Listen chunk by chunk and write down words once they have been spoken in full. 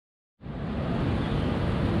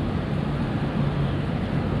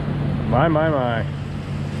My.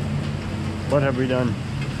 What have we done?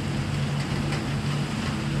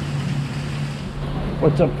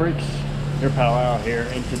 What's up, freaks? Your pal Al here,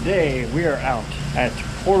 and today we are out at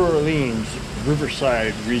Port Orleans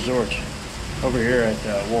Riverside Resort over here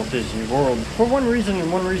at Walt Disney World for one reason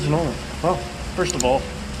and one reason only. Well, first of all,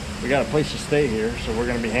 we got a place to stay here, so we're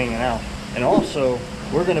going to be hanging out. And also,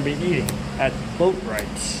 we're going to be eating at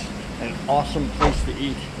BOATWRIGHTS, an awesome place to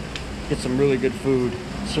eat. Get some really good food.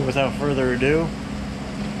 So without further ado,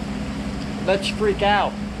 let's freak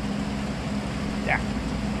out. Yeah.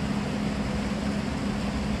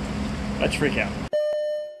 Let's freak out.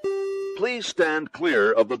 Please stand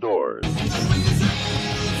clear of the doors.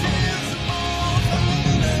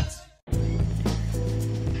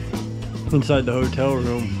 Inside the hotel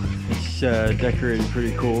room, it's decorated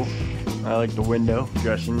pretty cool. I like the window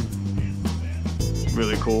dressing.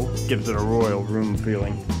 Really cool. Gives it a royal room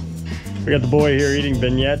feeling. We got the boy here eating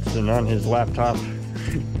beignets and on his laptop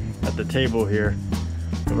at the table here.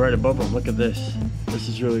 But right above him, look at this. This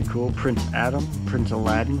is really cool. Prince Adam, Prince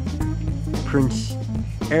Aladdin, Prince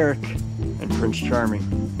Eric, and Prince Charming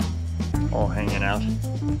all hanging out.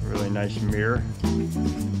 Really nice mirror.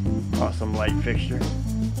 Awesome light fixture.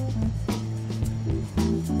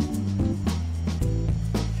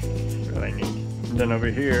 Really neat. And then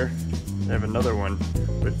over here, they have another one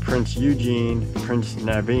with Prince Eugene, Prince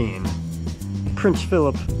Naveen, Prince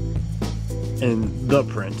Philip, and the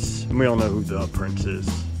Prince. And we all know who the Prince is.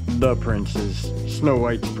 The Prince is Snow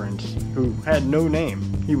White's prince, who had no name.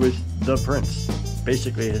 He was the Prince,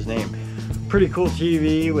 basically his name. Pretty cool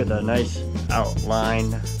TV with a nice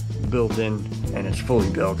outline built in, and it's fully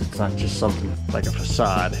built. It's not just something like a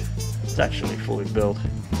facade. It's actually fully built.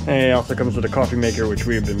 And it also comes with a coffee maker, which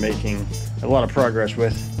we have been making a lot of progress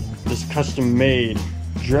with. This custom-made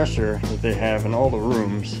dresser that they have in all the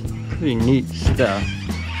rooms. Pretty neat stuff.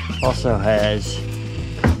 Also has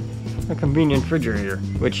a convenient refrigerator,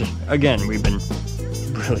 which again we've been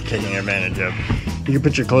really taking advantage of. You can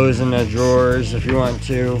put your clothes in the drawers if you want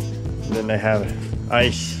to. And then they have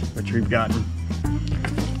ice, which we've gotten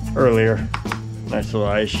earlier. Nice little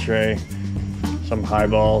ice tray. Some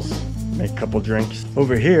highballs. Make a couple drinks.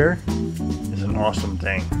 Over here is an awesome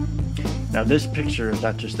thing. Now this picture is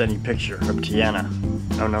not just any picture of Tiana.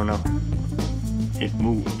 No. It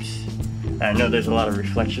moves. I know there's a lot of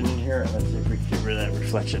reflection in here. Let's see if we can get rid of that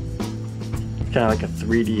reflection. It's kind of like a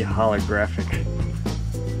 3D holographic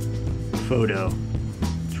photo.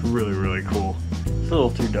 It's really, really cool. It's a little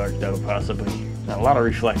too dark though, possibly. Not a lot of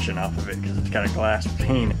reflection off of it because it's got a glass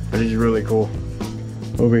pane, but it's really cool.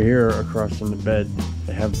 Over here across from the bed,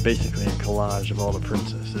 they have basically a collage of all the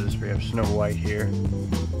princesses. We have Snow White here.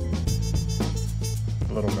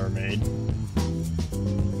 Little Mermaid,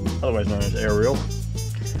 otherwise known as Ariel.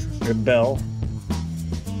 We have Belle,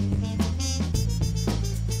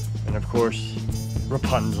 and of course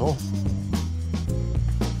Rapunzel.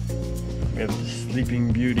 We have the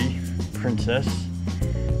Sleeping Beauty princess.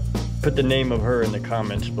 Put the name of her in the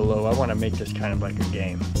comments below. I want to make this kind of like a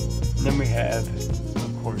game. And then we have,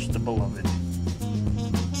 of course, the beloved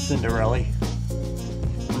Cinderella,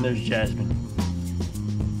 and there's Jasmine.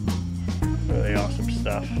 Really awesome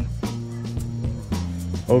stuff.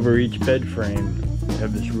 Over each bed frame, we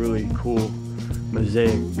have this really cool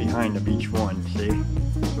mosaic behind of each one. See?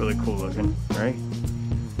 Really cool looking, right?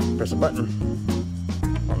 Press a button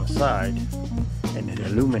on the side, and it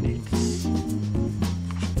illuminates.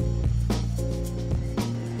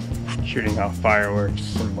 Shooting off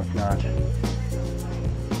fireworks and whatnot.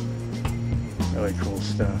 Really cool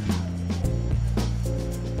stuff.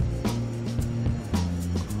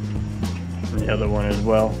 The other one as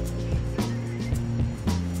well.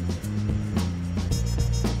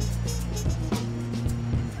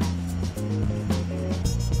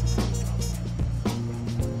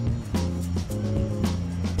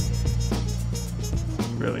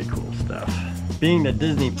 Really cool stuff. Being that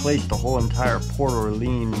Disney placed the whole entire Port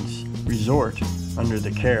Orleans resort under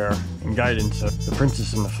the care and guidance of the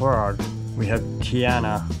Princess and the Frog, we have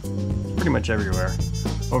Tiana pretty much everywhere.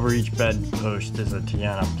 Over each bedpost is a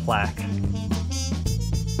Tiana plaque.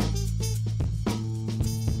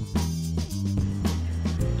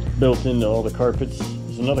 Built into all the carpets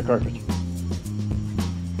is another carpet.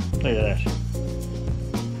 Look at that.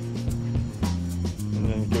 And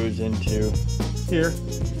then it goes into here.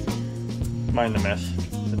 Mind the mess,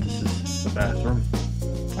 but this is the bathroom.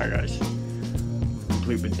 Alright guys.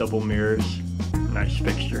 Complete with double mirrors. Nice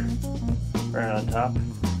fixture. Right on top.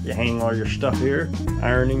 You hang all your stuff here.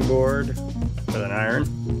 Ironing board with an iron.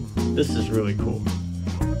 This is really cool.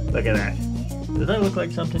 Look at that. Does that look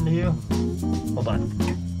like something to you? Hold on.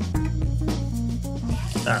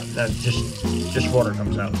 No, just water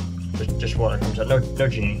comes out. Just water comes out. No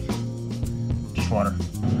genie. Just water.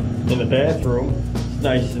 In the bathroom,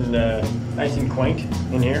 it's nice and quaint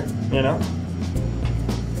in here, you know?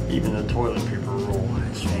 Even the toilet paper roll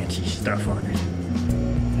has fancy stuff on it.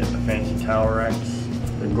 Got the fancy towel racks,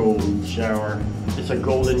 the gold shower. It's a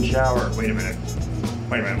golden shower. Wait a minute,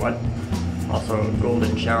 what? Also a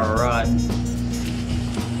golden shower rod.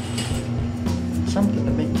 Something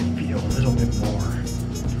to make you feel a little bit more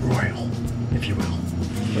royal, if you will.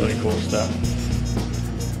 Really cool stuff.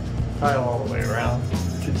 Tile all the way around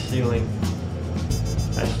to the ceiling.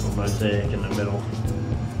 Nice little mosaic in the middle.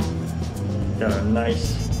 Got a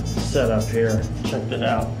nice setup here. Check it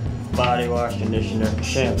out. Body wash, conditioner,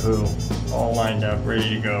 shampoo, all lined up, ready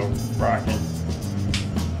to go, rocking.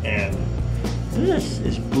 And this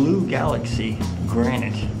is Blue Galaxy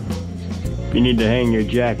granite. If you need to hang your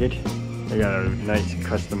jacket, I got a nice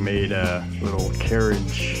custom-made little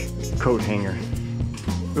carriage coat hanger.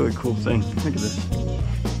 Really cool thing. Look at this.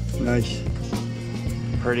 Nice,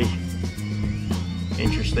 pretty,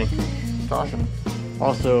 interesting. It's awesome.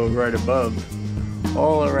 Also, right above,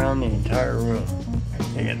 all around the entire room,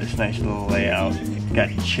 you got this nice little layout. It's got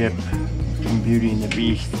Chip from Beauty and the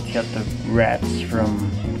Beast. It's got the rats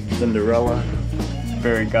from Cinderella,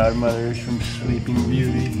 fairy godmothers from Sleeping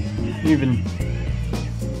Beauty. Even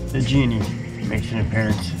the genie makes an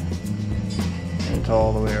appearance. And it's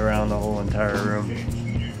all the way around the whole entire room.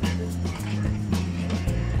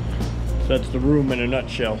 So that's the room in a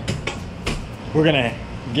nutshell. We're gonna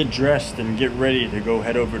get dressed and get ready to go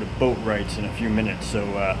head over to BOATWRIGHTS in a few minutes.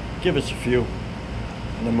 So give us a few,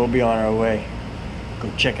 and then we'll be on our way. Go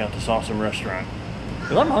check out this awesome restaurant.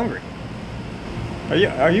 'Cause I'm hungry. Are you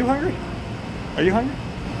hungry? Are you hungry?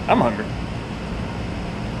 I'm hungry.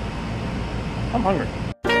 I'm hungry.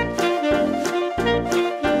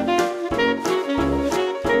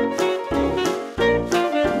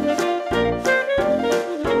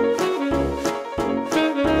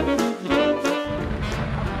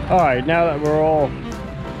 All right, now that we're all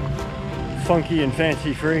funky and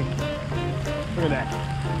fancy free, look at that.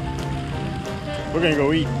 We're gonna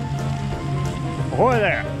go eat. Ahoy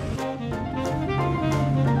there.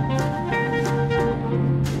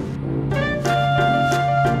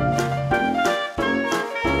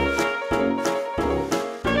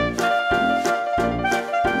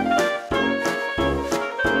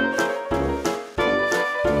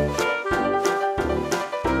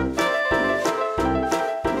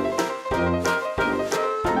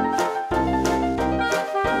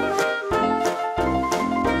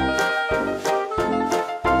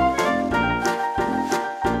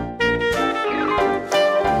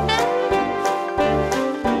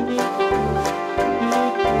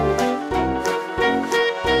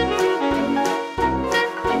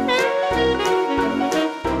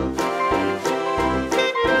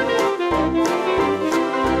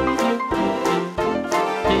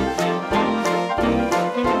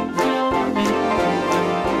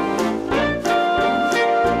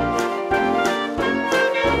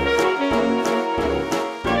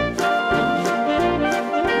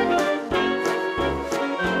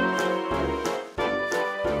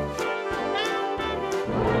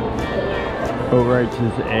 BOATWRIGHTS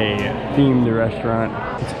is a themed restaurant.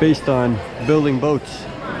 It's based on building boats.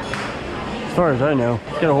 As far as I know,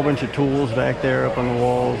 it's got a whole bunch of tools back there up on the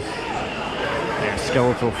walls. A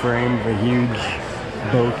skeletal frame of a huge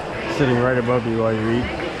boat sitting right above you while you eat.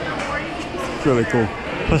 It's really cool.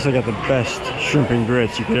 Plus I got the best shrimp and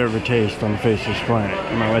grits you could ever taste on the face of this planet.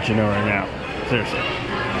 I'm gonna let you know right now. Seriously.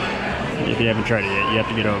 If you haven't tried it yet, you have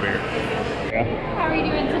to get over here. Yeah. How are you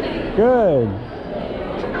doing today? Good.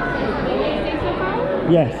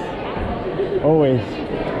 Yes, always.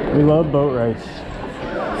 We love BOATWRIGHTS.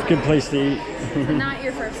 It's a good place to eat. Not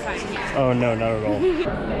your first time here. Oh no, not at all.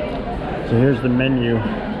 So here's the menu.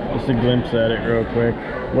 Just a glimpse at it real quick.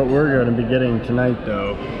 What we're going to be getting tonight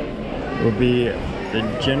though will be the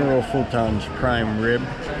General Fulton's prime rib,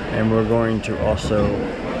 and we're going to also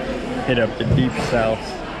hit up the Deep South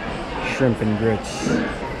shrimp and grits.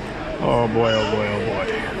 Oh boy, oh boy, oh boy.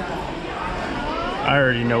 I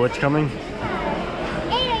already know what's coming.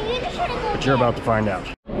 But you're about to find out.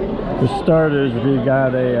 For starters, we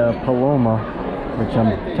got a paloma, which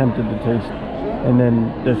I'm tempted to taste. And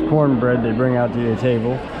then this cornbread they bring out to your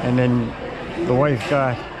table. And then the wife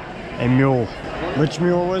got a mule. Which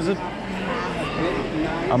mule was it?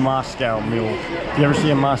 A Moscow mule. If you ever see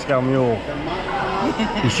a Moscow mule,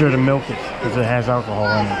 be sure to milk it because it has alcohol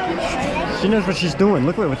in it. She knows what she's doing.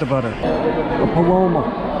 Look at it with the butter. A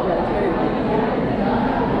paloma.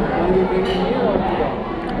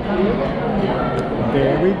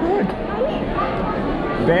 Very good.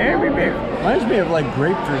 Very big. Reminds me of like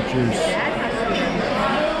grapefruit juice.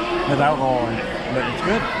 With alcohol in it. But it's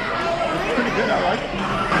good. It's pretty good, I like it.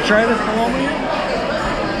 Try this paloma yet?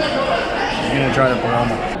 I'm gonna try the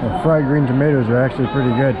paloma. The fried green tomatoes are actually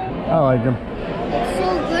pretty good. I like them. It's so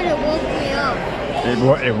good it woke me up.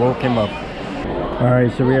 It woke him up.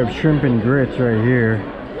 Alright, so we have shrimp and grits right here.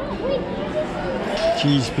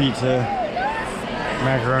 Cheese pizza,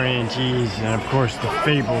 macaroni and cheese, and of course the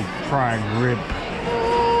fabled prime rib.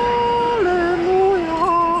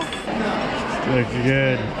 Looks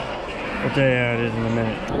good. I'll tell you how it is in a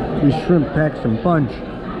minute. These shrimp packs some punch.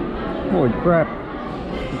 Holy crap.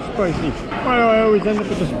 It's spicy. Why do I always end up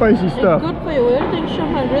with the spicy stuff? It's good for you. Where do you think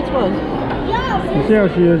shrimp and grits was? You see how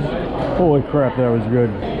she is? Holy crap, that was good.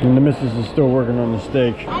 And the missus is still working on the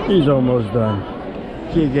steak. He's almost done.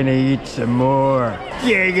 You're gonna eat some more.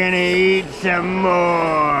 You're gonna eat some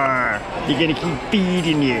more. You're gonna keep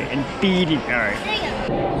feeding you and feeding. Alright.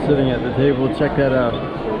 Sitting at the table, check that out.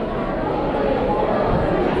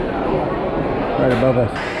 Right above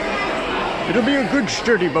us. It'll be a good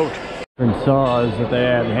sturdy boat. And saws that they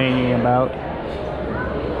had hanging about.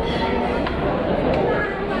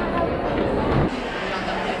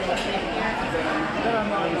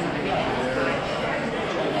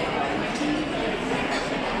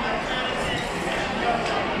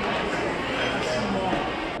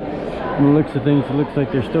 From the looks of things, it looks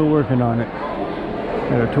like they're still working on it.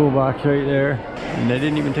 Got a toolbox right there, and they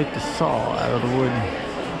didn't even take the saw out of the wood.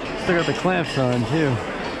 Still got the clamps on too.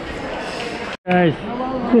 Guys,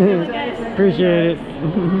 appreciate it.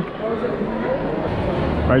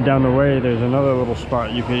 Right down the way, there's another little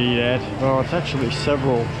spot you could eat at. Well, it's actually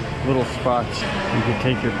several little spots. You could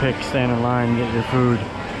take your pick, stand in line, get your food.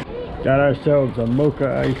 Got ourselves a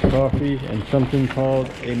mocha iced coffee and something called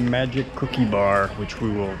a magic cookie bar, which we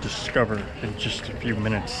will discover in just a few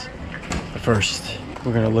minutes. But first,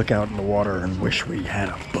 we're gonna look out in the water and wish we had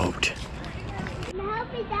a boat.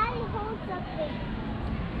 Help me, Daddy, hold something.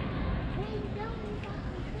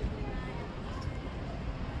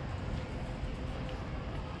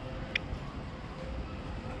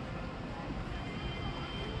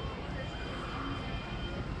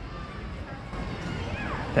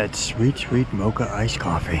 That sweet, sweet mocha iced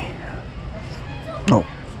coffee. Oh,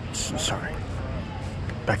 sorry.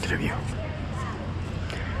 Back to the view.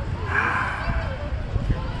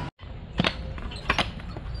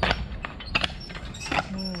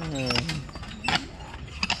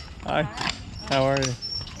 Hi, how are you?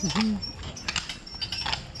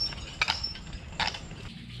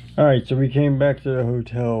 Alright, so we came back to the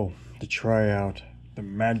hotel to try out the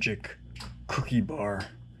magic cookie bar.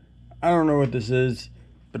 I don't know what this is,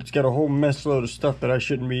 but it's got a whole mess load of stuff that I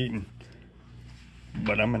shouldn't be eating.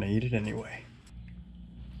 But I'm gonna eat it anyway.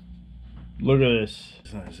 Look at this.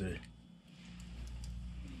 Let's see.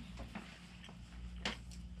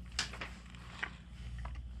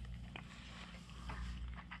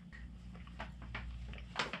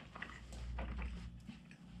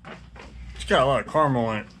 It's got a lot of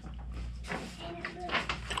caramel in it.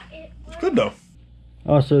 It's good though.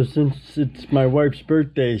 Also, since it's my wife's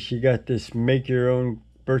birthday, she got this make your own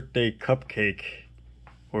birthday cupcake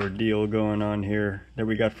ordeal going on here that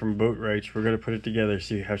we got from BOATWRIGHTS. We're gonna put it together,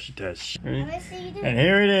 see how she does. Ready? And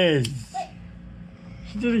here it is.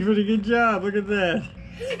 She did a pretty good job. Look at that.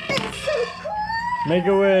 That's so cool. Make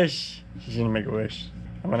a wish. She's gonna make a wish.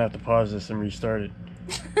 I'm gonna have to pause this and restart it.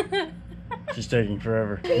 She's taking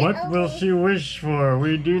forever. What will she wish for?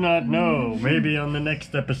 We do not know. Maybe on the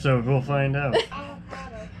next episode we'll find out.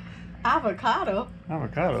 Avocado?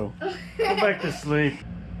 Avocado? Go back to sleep.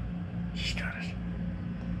 She's got it.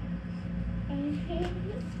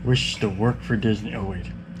 Wish to work for Disney. Oh,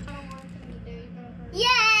 wait. Yay!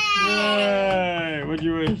 Yay! What'd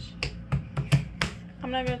you wish?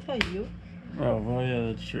 I'm not gonna tell you. Oh, well, yeah,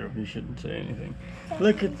 that's true. You shouldn't say anything.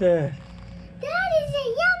 Look at that. That is a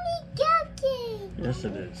yummy cupcake. Yes,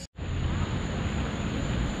 it is.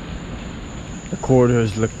 The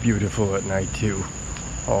corridors look beautiful at night, too.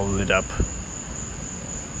 All lit up.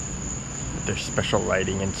 With their special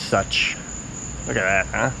lighting and such. Look at that,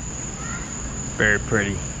 huh? Very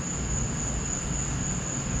pretty.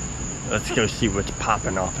 Let's go see what's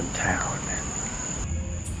popping off in town.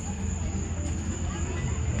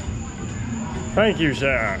 Thank you,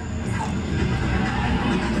 sir.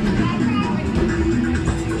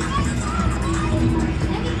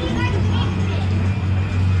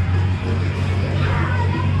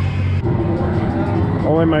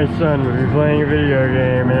 Only my son would be playing a video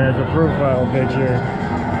game and has a profile picture.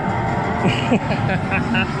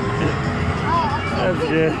 That's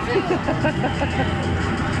good.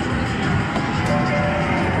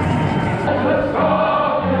 Let's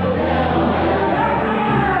go!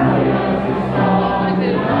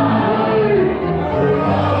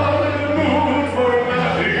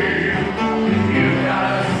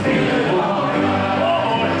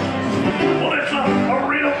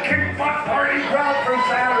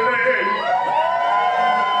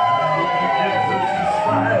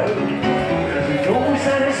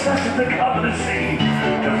 to the cup of the sea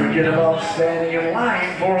to forget about standing in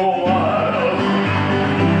line for a while.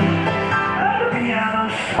 At the piano,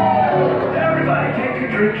 everybody take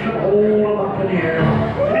your drinks and hold them up in the air.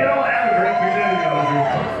 If you don't have a drink, you're going to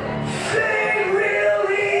go. Sing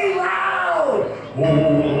really loud. Oh,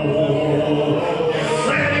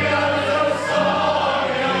 sing us a song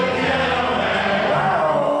again.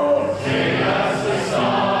 Loud. Sing us a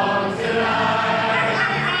song tonight.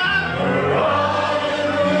 We're on the road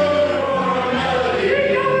for melody.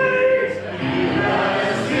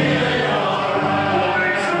 Let's feel alright.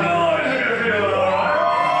 Make some noise if you feel alright.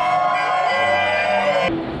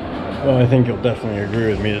 Well, I think you'll definitely agree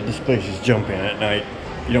with me that this place is jumping at night.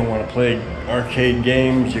 If you don't want to play arcade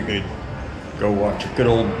games, you could go watch a good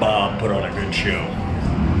old Bob put on a good show.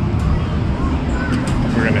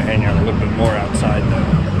 We're gonna hang out a little bit more outside though.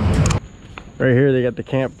 Right here they got the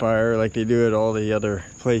campfire like they do at all the other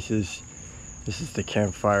places. This is the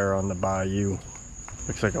campfire on the bayou.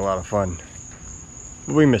 Looks like a lot of fun.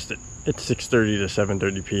 But we missed it. It's 6:30 to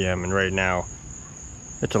 7:30 p.m. and right now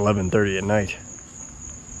it's 11:30 at night.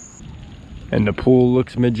 And the pool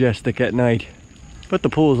looks majestic at night. But the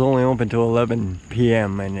pool is only open till 11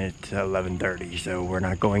 p.m. and it's 11:30, so we're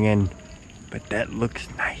not going in. But that looks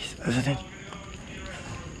nice, doesn't it?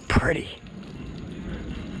 Pretty.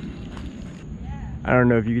 I don't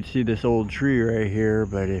know if you can see this old tree right here,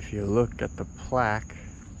 but if you look at the plaque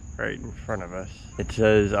right in front of us, it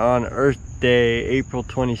says, on Earth Day, April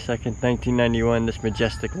 22nd, 1991, this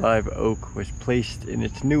majestic live oak was placed in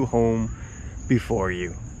its new home before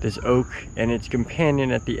you. This oak and its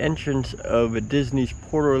companion at the entrance of Disney's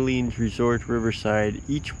Port Orleans Resort Riverside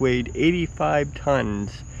each weighed 85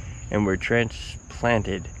 tons and were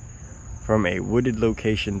transplanted from a wooded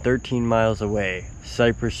location 13 miles away.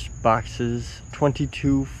 Cypress boxes,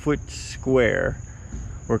 22-foot square,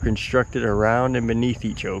 were constructed around and beneath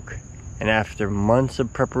each oak, and after months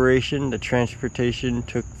of preparation, the transportation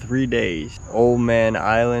took 3 days. Old Man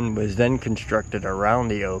Island was then constructed around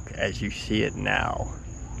the oak as you see it now.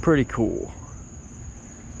 Pretty cool.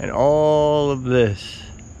 And all of this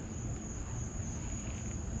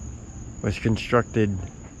was constructed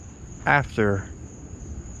after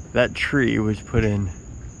that tree was put in.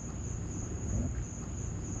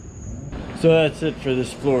 So that's it for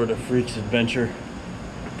this Florida Freaks adventure.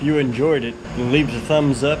 If you enjoyed it, then leave a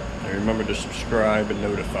thumbs up and remember to subscribe and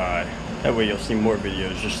notify. That way you'll see more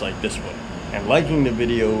videos just like this one. And liking the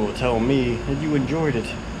video will tell me that you enjoyed it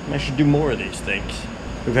and I should do more of these things.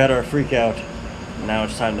 We've had our freak out, and now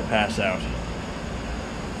it's time to pass out.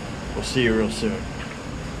 We'll see you real soon.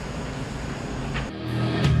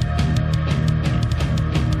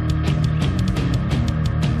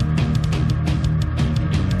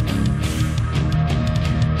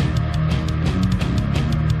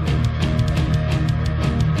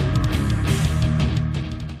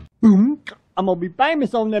 I'm gonna be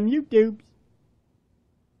famous on them YouTubes.